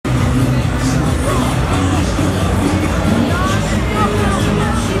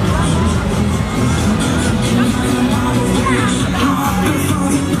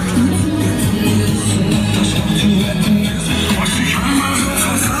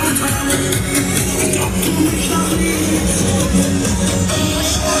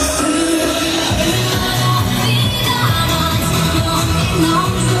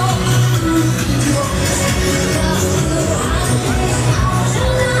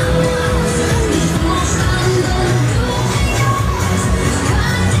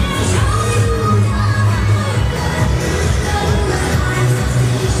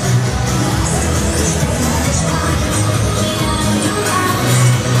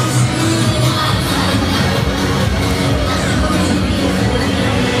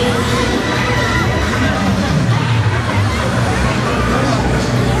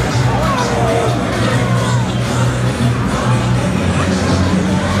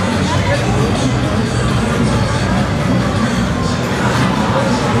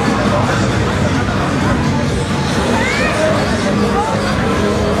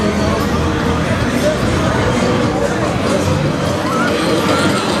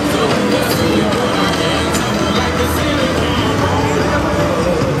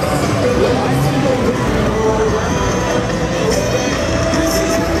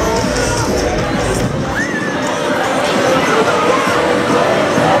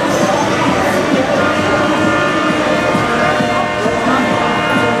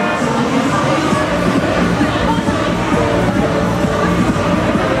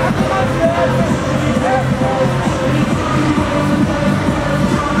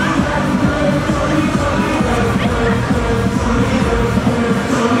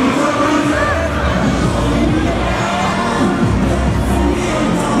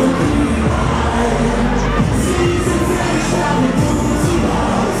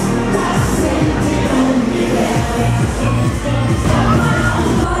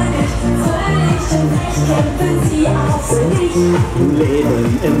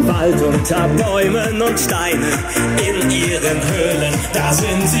leben im Wald unter Bäumen und Steinen. In ihren Höhlen, da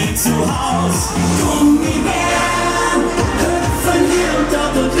sind sie zu Haus. Gummibären hüpfen hier und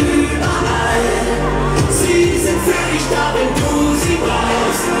dort und überall. Sie sind für dich da, wenn du sie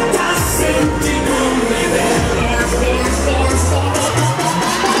brauchst. Das sind die Gummibären.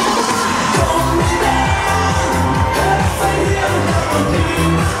 Gummibären hüpfen hier und dort und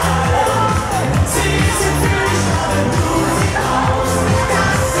überall. Sie sind für dich da, wenn du sie brauchst.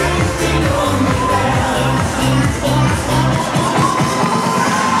 Das sind die Gummibären.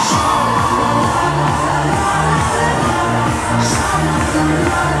 Schalalala,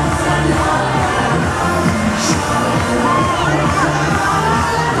 schalalala.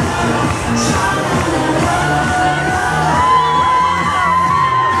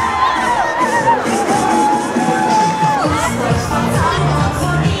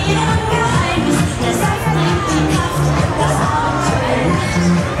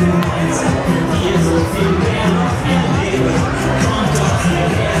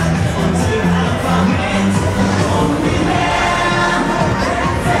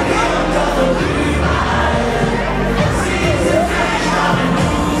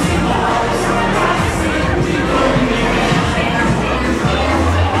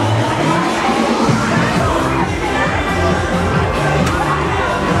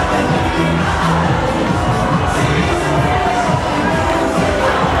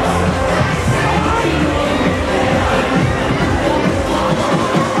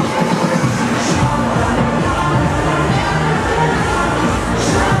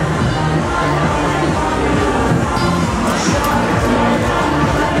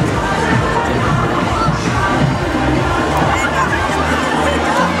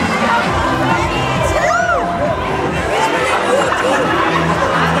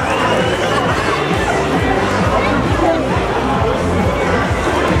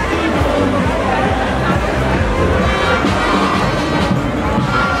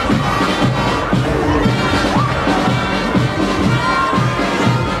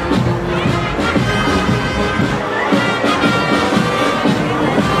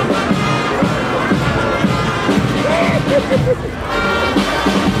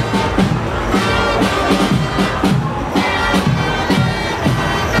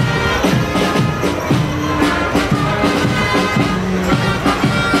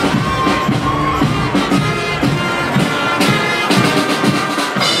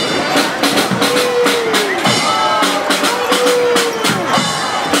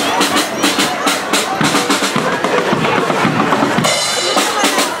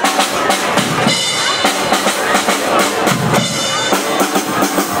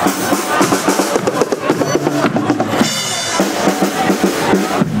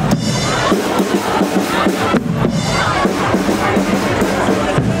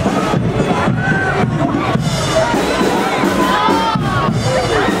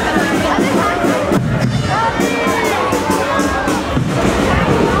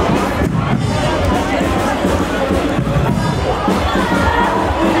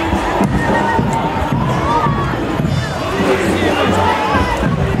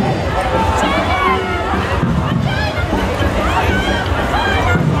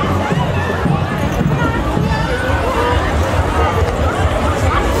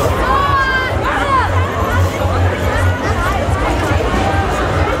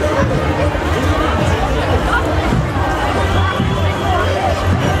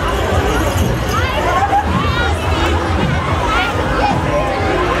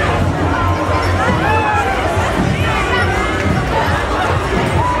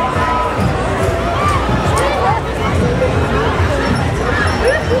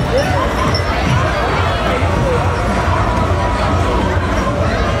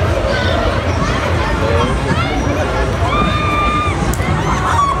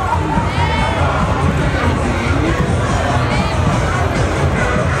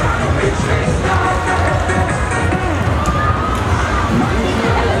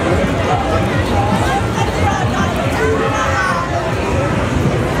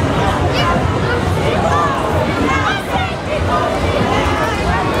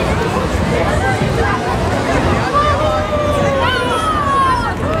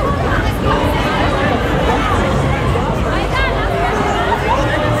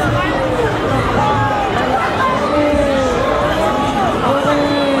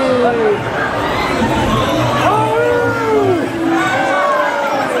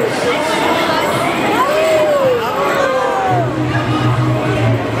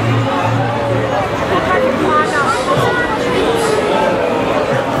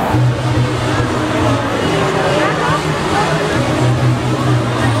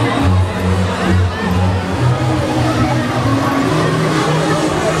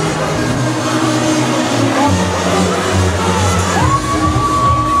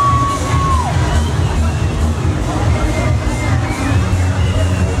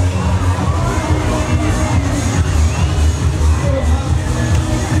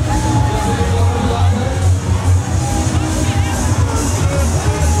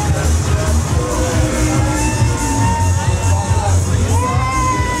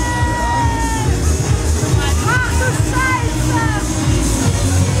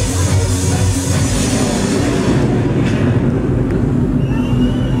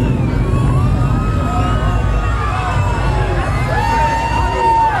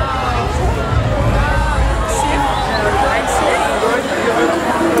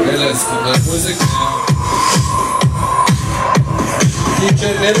 Schnelles von der Musik her. DJ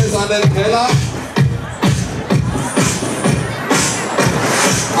Dennis an den Teller.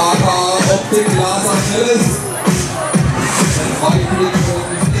 Aber Optikglas an Dennis. Dann war ich nicht so.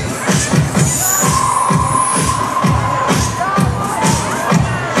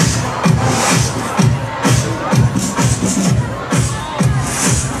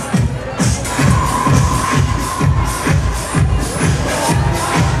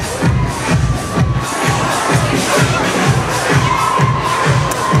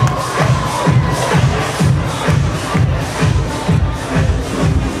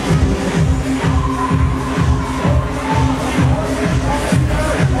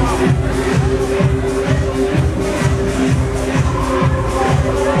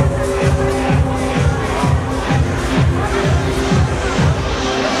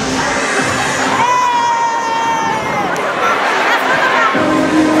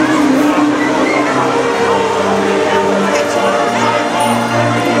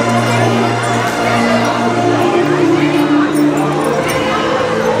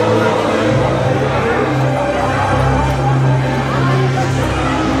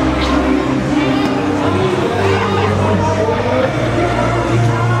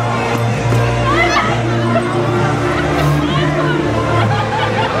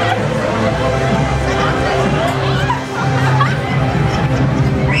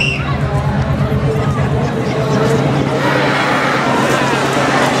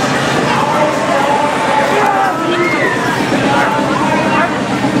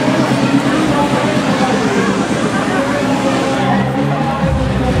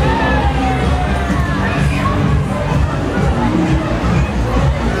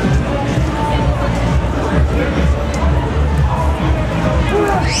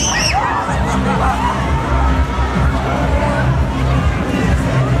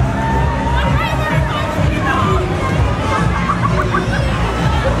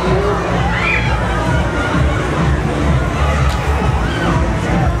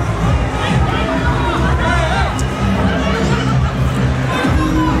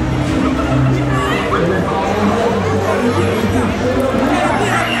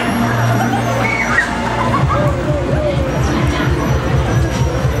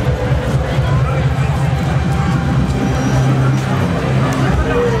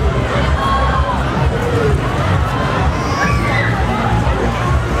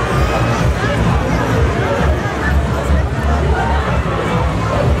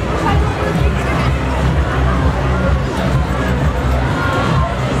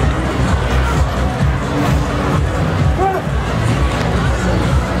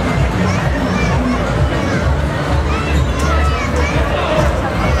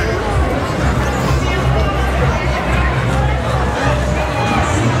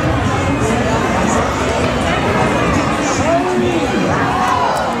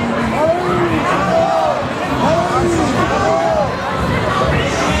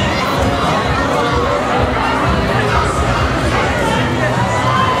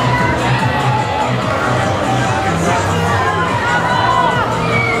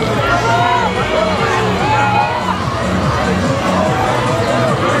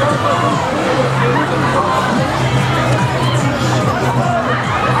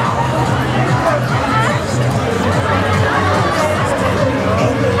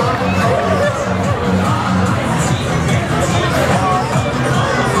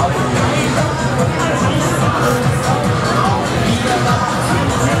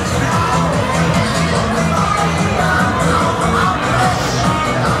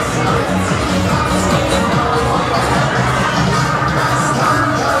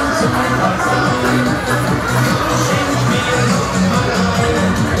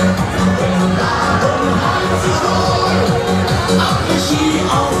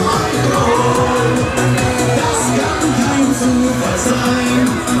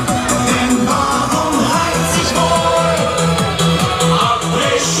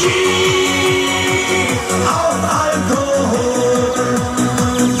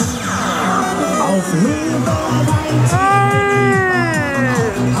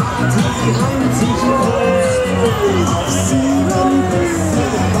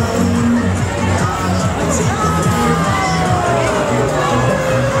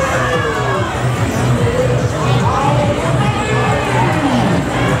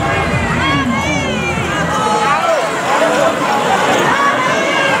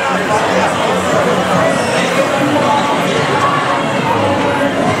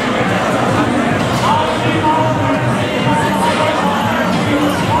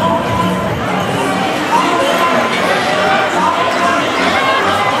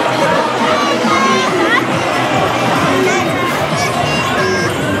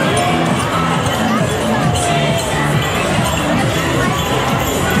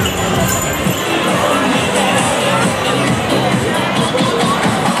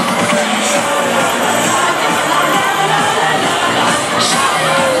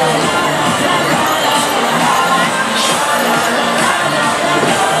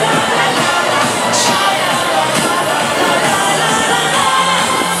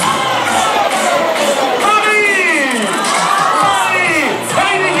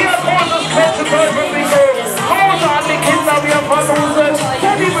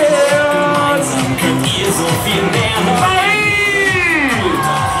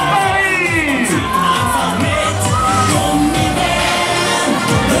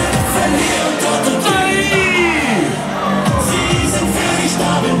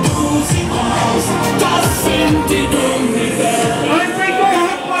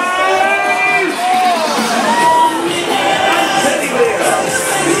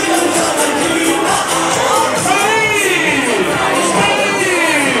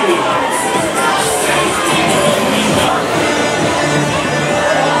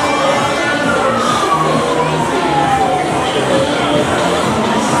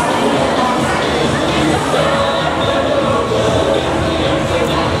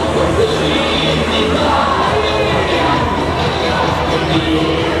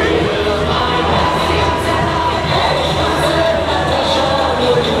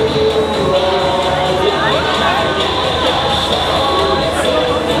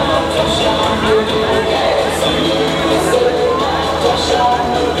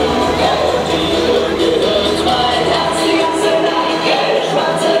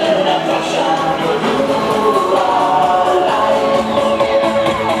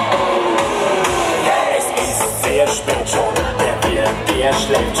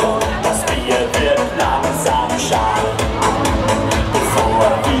 Das Bier wird langsam schal. Bevor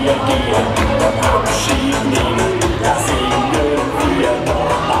wir gehen und Abschied nehmen, da singen wir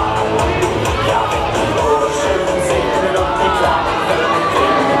nochmal. Ja, wenn die Burschen singen und die Klappen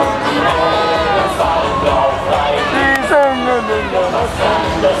klingen und die Hände fallen drauf rein. Die singen immer was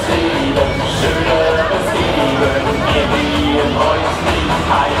anderes Leben, schöneres Leben, wir gehen euch nicht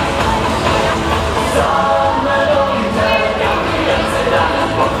heim. Sonnenuntergang, die ganze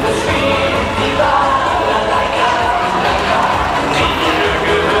Nacht und es spielt die Balalaika. Mir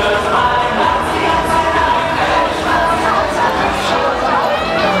gehört mein Herz, die ganze Nacht,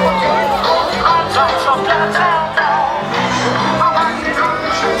 abseits vom Platz.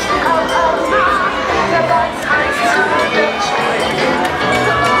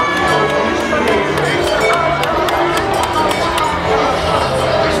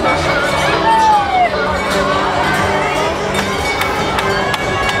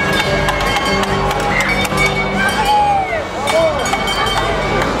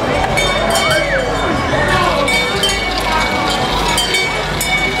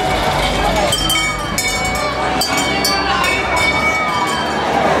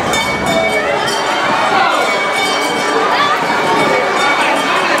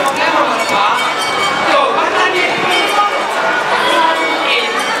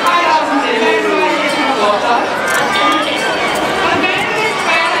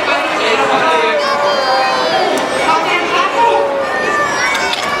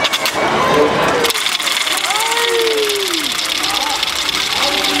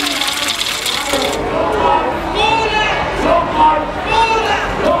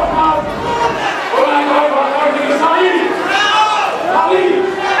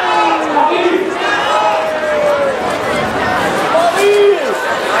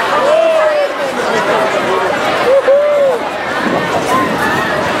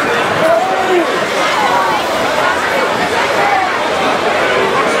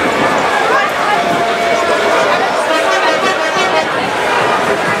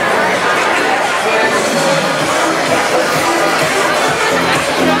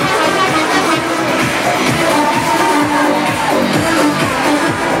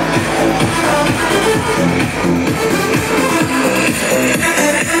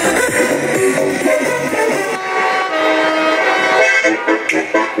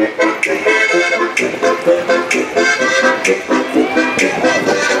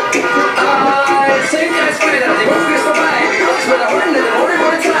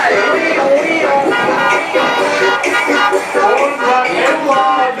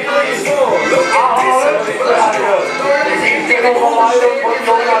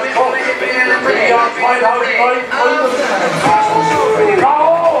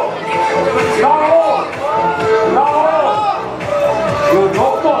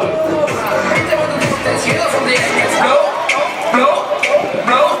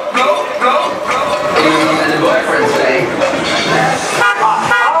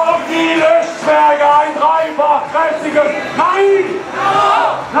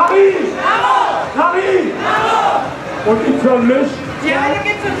 Und gibt's noch ein Licht? Ja, da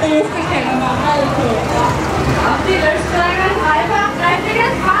gibt's einen Österreicher mal. Also. Auf die Österreicher einfach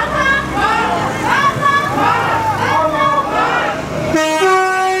kräftiges Wasser! Wasser!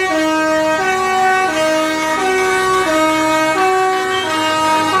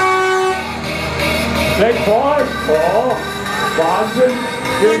 Weg vor euch! Oh, Wahnsinn!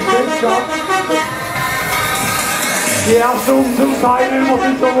 Den Kindschatz! Die erste Umzugsteilnehmer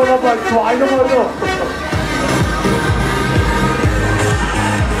sind doch wohl bei 2 oder so.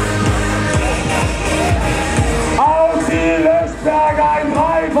 Ein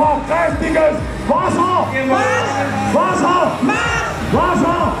dreifach kräftiges Wasser! Wasser!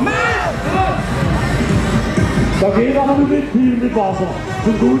 Wasser! Da geht aber nicht viel mit Wasser.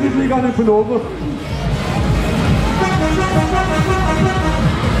 So gut ist gar nicht von oben.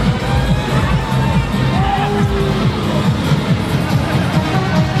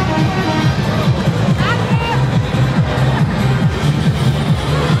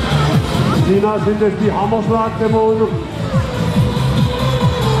 Nina, sind das die Hammerschlag-Dämonen?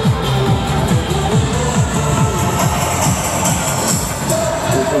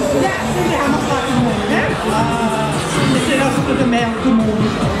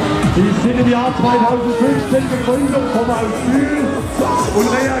 Die sind im Jahr 2015 gegründet, kommen aus Teil und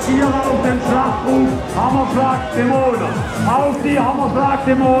reagieren auf den Schlachtruf Hammerschlag-Dämonen. Auf die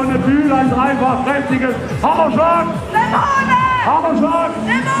Hammerschlag-Dämonen, Bühl ein dreifach kräftiges Hammerschlag! Dämonen! Hammerschlag!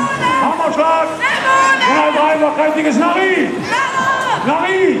 Dämonen! Hammerschlag! Dämonen! Und ein dreifach kräftiges Nari!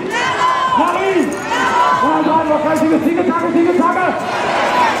 Nari! Nari! Nari!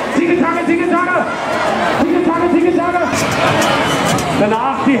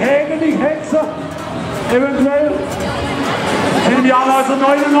 Danach die Hägenig-Hexe, eventuell im Jahr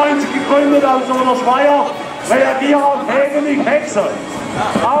 1999 gegründet als Unterschweier, reagieren auf Hägenig-Hexe.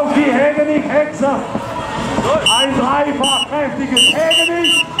 Auf die Hägenig-Hexe. Ein dreifach kräftiges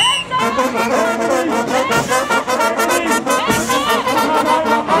Hägenig.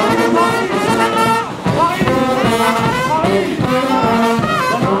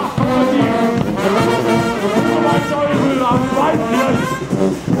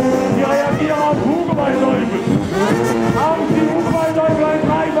 Die reagieren auf Hugeweih-Teufel. Auf die Hugeweih-Teufel ein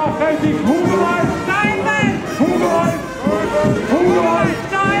dreifach kräftig. Hugeweih, Teufel! Hugeweih, Hugeweih,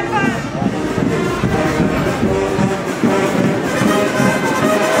 Teufel!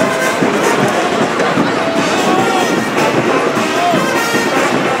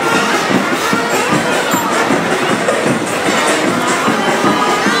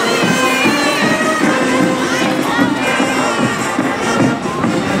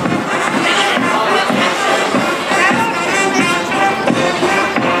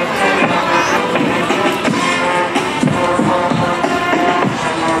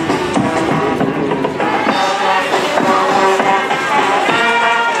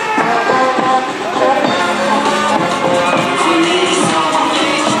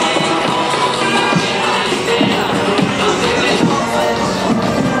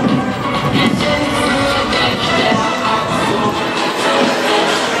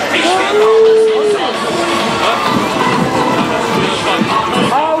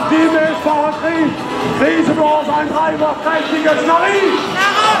 Riesenlos, ein dreifach kräftiges Nari!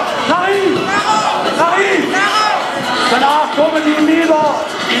 Nari! Nari! Danach kommen die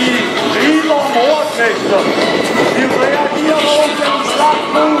Moorknechte. Die reagieren auf den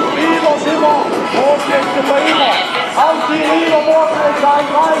Schlachtbuch Riedersimmer, Moorknechte für immer. Auf die Rieder-Moorknechte ein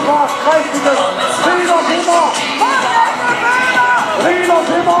dreifach kräftiges Riedersimmer!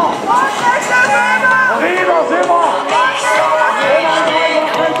 Riedersimmer! Riedersimmer! Und ein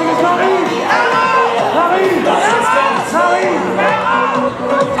dreifach kräftiges Nari!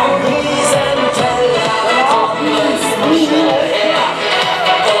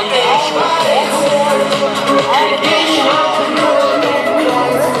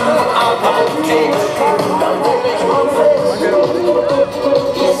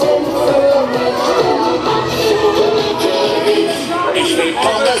 Ich will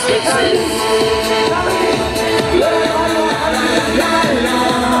Pommes mit Senf.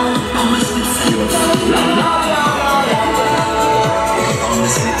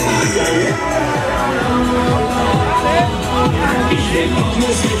 Ich will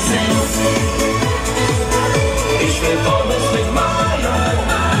Pommes mit Senf. Ich will Pommes mit Mayo.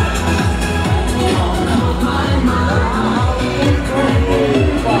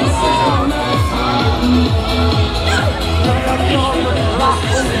 Ja.